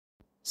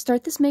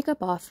Start this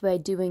makeup off by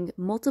doing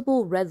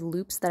multiple red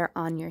loops that are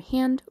on your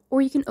hand, or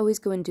you can always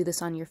go and do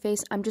this on your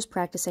face. I'm just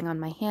practicing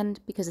on my hand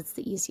because it's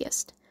the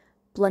easiest.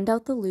 Blend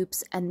out the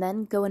loops and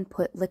then go and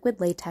put liquid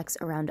latex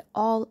around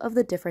all of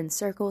the different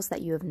circles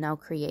that you have now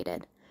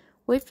created.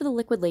 Wait for the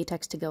liquid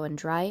latex to go and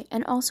dry,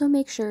 and also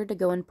make sure to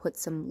go and put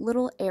some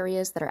little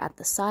areas that are at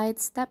the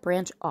sides that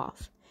branch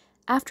off.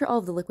 After all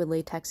of the liquid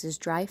latex is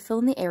dry, fill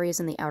in the areas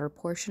in the outer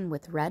portion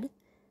with red,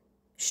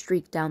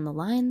 streak down the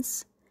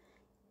lines,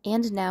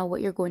 and now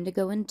what you're going to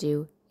go and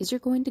do is you're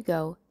going to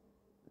go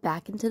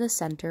back into the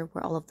center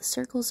where all of the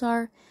circles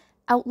are,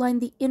 outline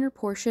the inner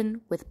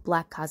portion with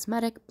black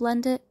cosmetic,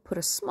 blend it, put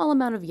a small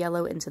amount of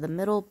yellow into the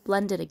middle,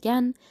 blend it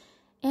again,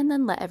 and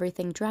then let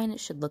everything dry, and it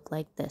should look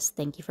like this.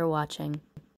 Thank you for watching.